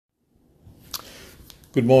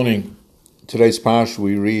Good morning. Today's parsha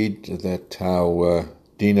we read that how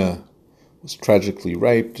Dinah was tragically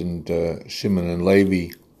raped and Shimon and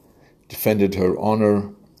Levi defended her honor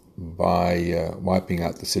by wiping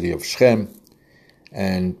out the city of Shchem,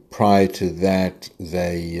 and prior to that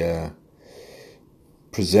they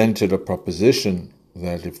presented a proposition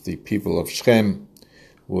that if the people of Shchem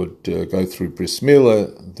would go through bris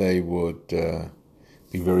milah, they would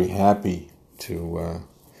be very happy to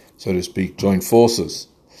so to speak, join forces.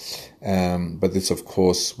 But this, of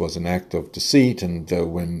course, was an act of deceit, and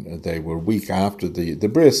when they were weak after the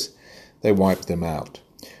bris, they wiped them out.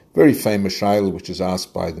 Very famous shaila, which is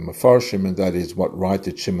asked by the Mefarshim, and that is, what right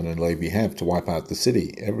did Shimon and Levi have to wipe out the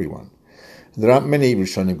city, everyone? There aren't many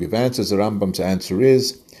Rishonim give answers. The Rambam's answer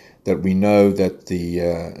is that we know that the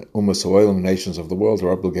Ummas Ha'olam, nations of the world,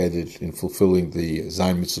 are obligated in fulfilling the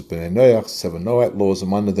Zayin Mitzvot B'nai Noach, 7 Noach laws,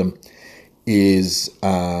 and one of them is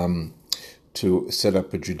to set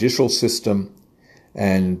up a judicial system.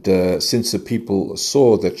 And since the people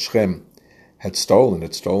saw that Shchem had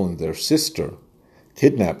stolen their sister,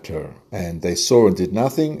 kidnapped her, and they saw and did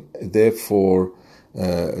nothing, therefore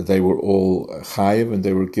they were all chayiv and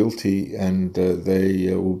they were guilty, and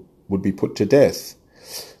they would be put to death.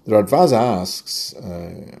 The Radvaz asks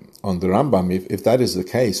on the Rambam, if that is the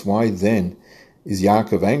case, why then is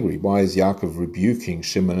Yaakov angry? Why is Yaakov rebuking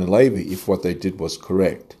Shimon and Levi if what they did was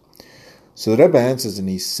correct? So the Rebbe answers and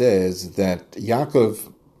he says that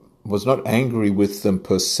Yaakov was not angry with them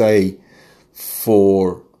per se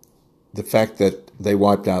for the fact that they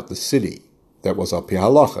wiped out the city. That was al pi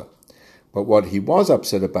halacha. But what he was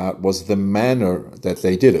upset about was the manner that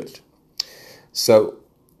they did it. So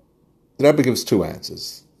the Rebbe gives two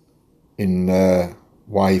answers in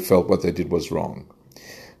why he felt what they did was wrong.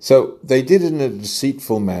 So they did it in a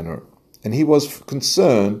deceitful manner, and he was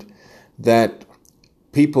concerned that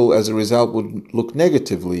people, as a result, would look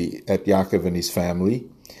negatively at Yaakov and his family,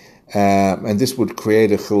 and this would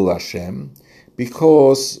create a chil Hashem,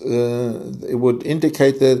 because it would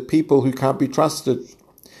indicate that people who can't be trusted,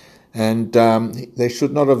 and they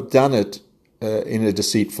should not have done it in a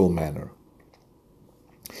deceitful manner.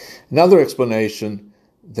 Another explanation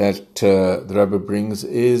that the Rebbe brings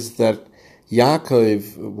is that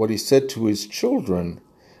Yaakov, what he said to his children,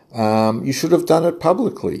 you should have done it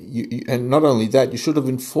publicly. And not only that, you should have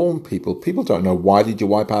informed people. People don't know, why did you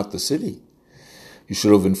wipe out the city? You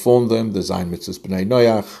should have informed them, the Zayin Mitzvot B'nai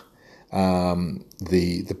Noach.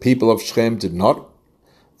 The people of Shchem did not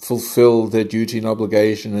fulfill their duty and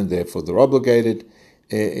obligation, and therefore they're obligated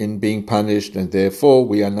in being punished, and therefore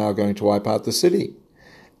we are now going to wipe out the city.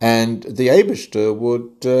 And the Eibishter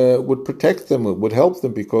would protect them, would help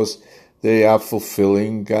them, because they are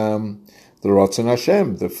fulfilling the Ratzon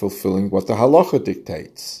Hashem. They're fulfilling what the halacha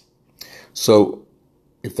dictates. So,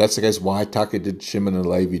 if that's the case, why Taka did Shimon and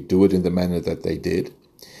Levi do it in the manner that they did?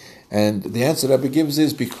 And the answer that he gives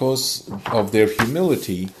is because of their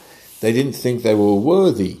humility. They didn't think they were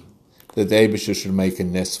worthy that the Eibishter should make a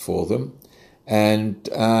nest for them, and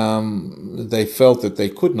they felt that they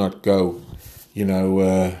could not go,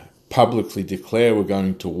 publicly declare we're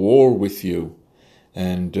going to war with you,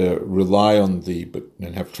 and rely on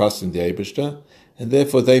and have trust in the Eibishter, and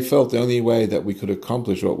therefore they felt the only way that we could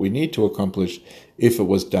accomplish what we need to accomplish if it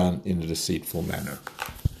was done in a deceitful manner.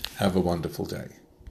 Have a wonderful day.